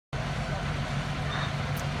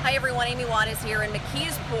Hi everyone, Amy Watt is here in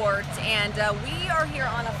McKeesport, and we are here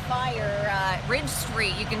on a fire, Ridge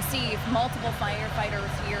Street. You can see multiple firefighters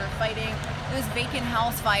here fighting this vacant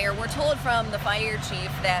house fire. We're told from the fire chief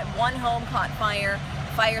that one home caught fire.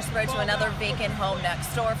 Fire spread to another vacant home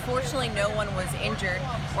next door. Fortunately, no one was injured.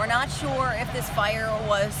 We're not sure if this fire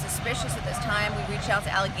was suspicious at this time. We reached out to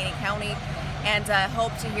Allegheny County and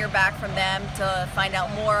hope to hear back from them to find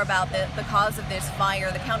out more about the cause of this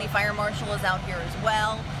fire. The county fire marshal is out here as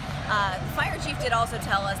well. The fire chief did also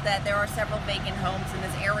tell us that there are several vacant homes in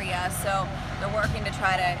this area, so they're working to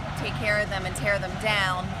try to take care of them and tear them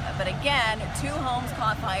down. But again, 2 homes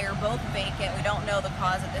caught fire, both vacant. We don't know the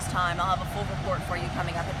cause at this time. I'll have a full report for you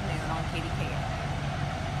coming up at noon on KDKA.